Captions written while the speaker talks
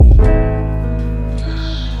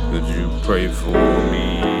pray for me,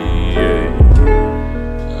 yeah.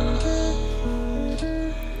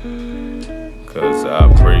 'Cause I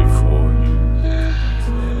pray for you.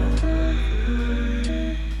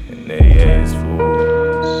 And they ask for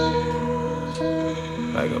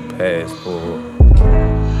like a passport.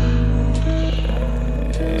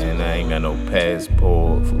 And I ain't got no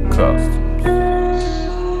passport for customs.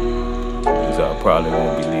 Cause I probably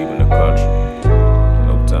won't be leaving the country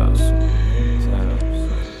no time soon.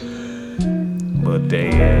 But they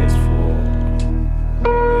ask for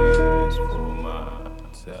my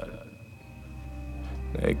salary.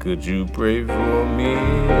 Hey, could you pray for me?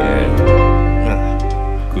 Yeah.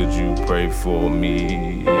 Could you pray for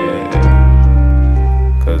me? Yeah.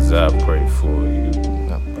 'Cause I pray for you.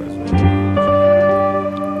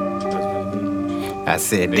 I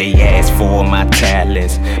said they ask for my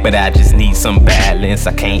talents, but I just need some balance.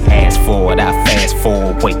 I can't ask for it, I fast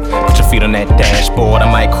forward. Wait, put your feet on that dashboard, I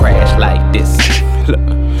might crash like this. Look,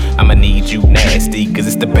 I'ma need you nasty, 'cause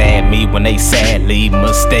it's the bad me when they sadly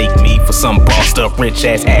mistake me for some bossed up rich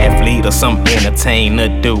ass athlete or some entertainer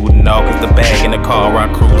dude. No, 'cause the bag in the car I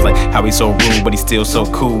cruise like how he so rude, but he still so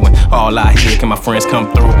cool. And all I hear, can my friends come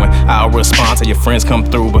through? And I'll respond till your friends come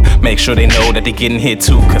through, but make sure they know that they getting hit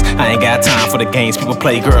too. 'Cause I ain't got time for the games people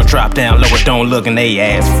play. Girl, drop down low, don't look, and they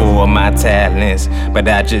ask for my talents, but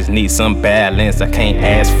I just need some balance. I can't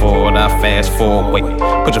ask for it, I fast forward. Wait,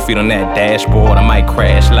 put your feet on that dashboard, I might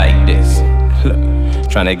crash like this. Look,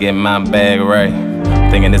 tryna get my bag right,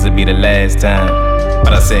 thinking this would be the last time.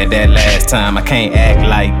 But I said that last time, I can't act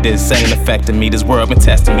like this ain't affecting me. This world been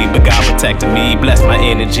testing me, but God protected me. Bless my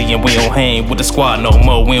energy, and we don't hang with the squad no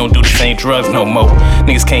more. We don't do the same drugs no more.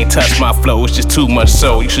 Niggas can't touch my flow, it's just too much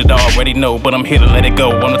so. You should already know, but I'm here to let it go.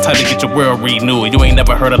 I'm the type to get your world renewed. You ain't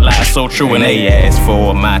never heard a lie so true. And they ask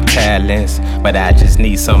for my talents, but I just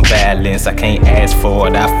need some balance. I can't ask for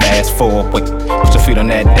it, I fast forward. Wait, put your feet on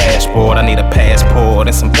that dashboard, I need a passport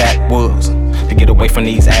and some backwoods to get away from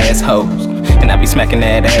these assholes. And I be smacking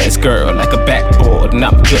that ass girl like a backboard, and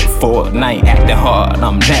I'm good for it, and I ain't acting hard,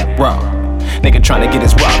 I'm that raw. Nigga tryna get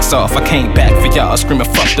his rocks off, I can't back for y'all, screaming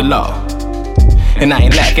fuck the law. And I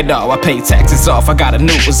ain't lack at all, I pay taxes off, I got a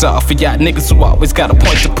new resolve for y'all niggas who always got a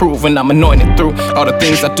point to prove. And I'm anointed through all the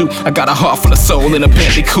things I do, I got a heart full of soul in a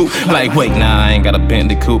Bentley coupe. Like wait, nah, I ain't got a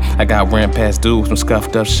Bentley coupe, I got ran past dudes, some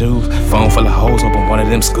scuffed up shoes, phone full of hoes, hoping one of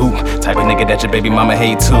them scoop. Type of nigga that your baby mama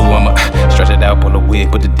hate too. I'ma stretch it out, pull a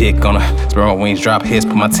wig, put the dick on her, spread my wings, drop hits,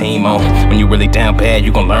 put my team on. When you really down bad,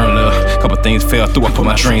 you gon' learn love. Couple things fell through, I put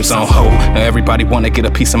my dreams on hold. Now everybody wanna get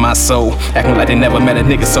a piece of my soul, acting like they never met a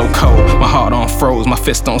nigga so cold. My heart on froze, my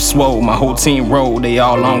fist on swole, my whole team roll, they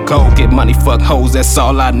all on go. Get money, fuck hoes, that's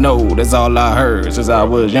all I know, that's all I heard since I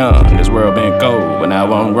was young. This world been cold, but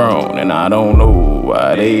now I'm grown, and I don't know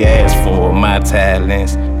why they ask for my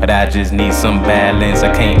talents, but I just need some balance.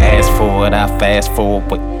 I can't ask for it, I fast forward.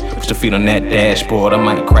 Wait, put your feet on that dashboard, I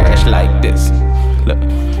might crash like this. Look,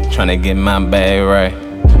 tryna get my bag right,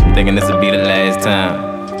 thinking this would be the last time.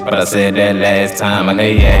 But I said that last time, I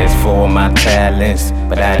they asked for my talents,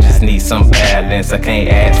 but I just need some balance. I can't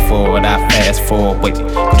ask for it, I fast forward. Wait,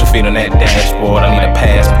 put your feet on that dashboard, I need a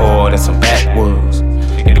passport and some backwoods.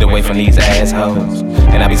 Get away from these assholes.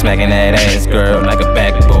 And I be smacking that ass girl like a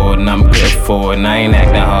backboard, and I'm good for it, and I ain't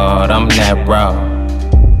acting hard, I'm that raw.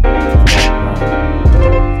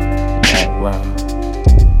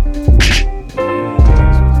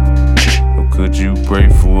 Could you pray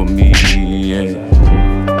for me? Yeah.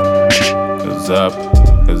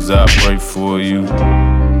 Cause I pray for you.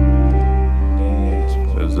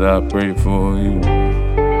 Cause I pray for you.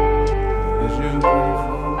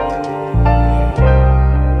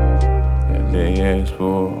 And they ask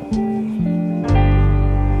for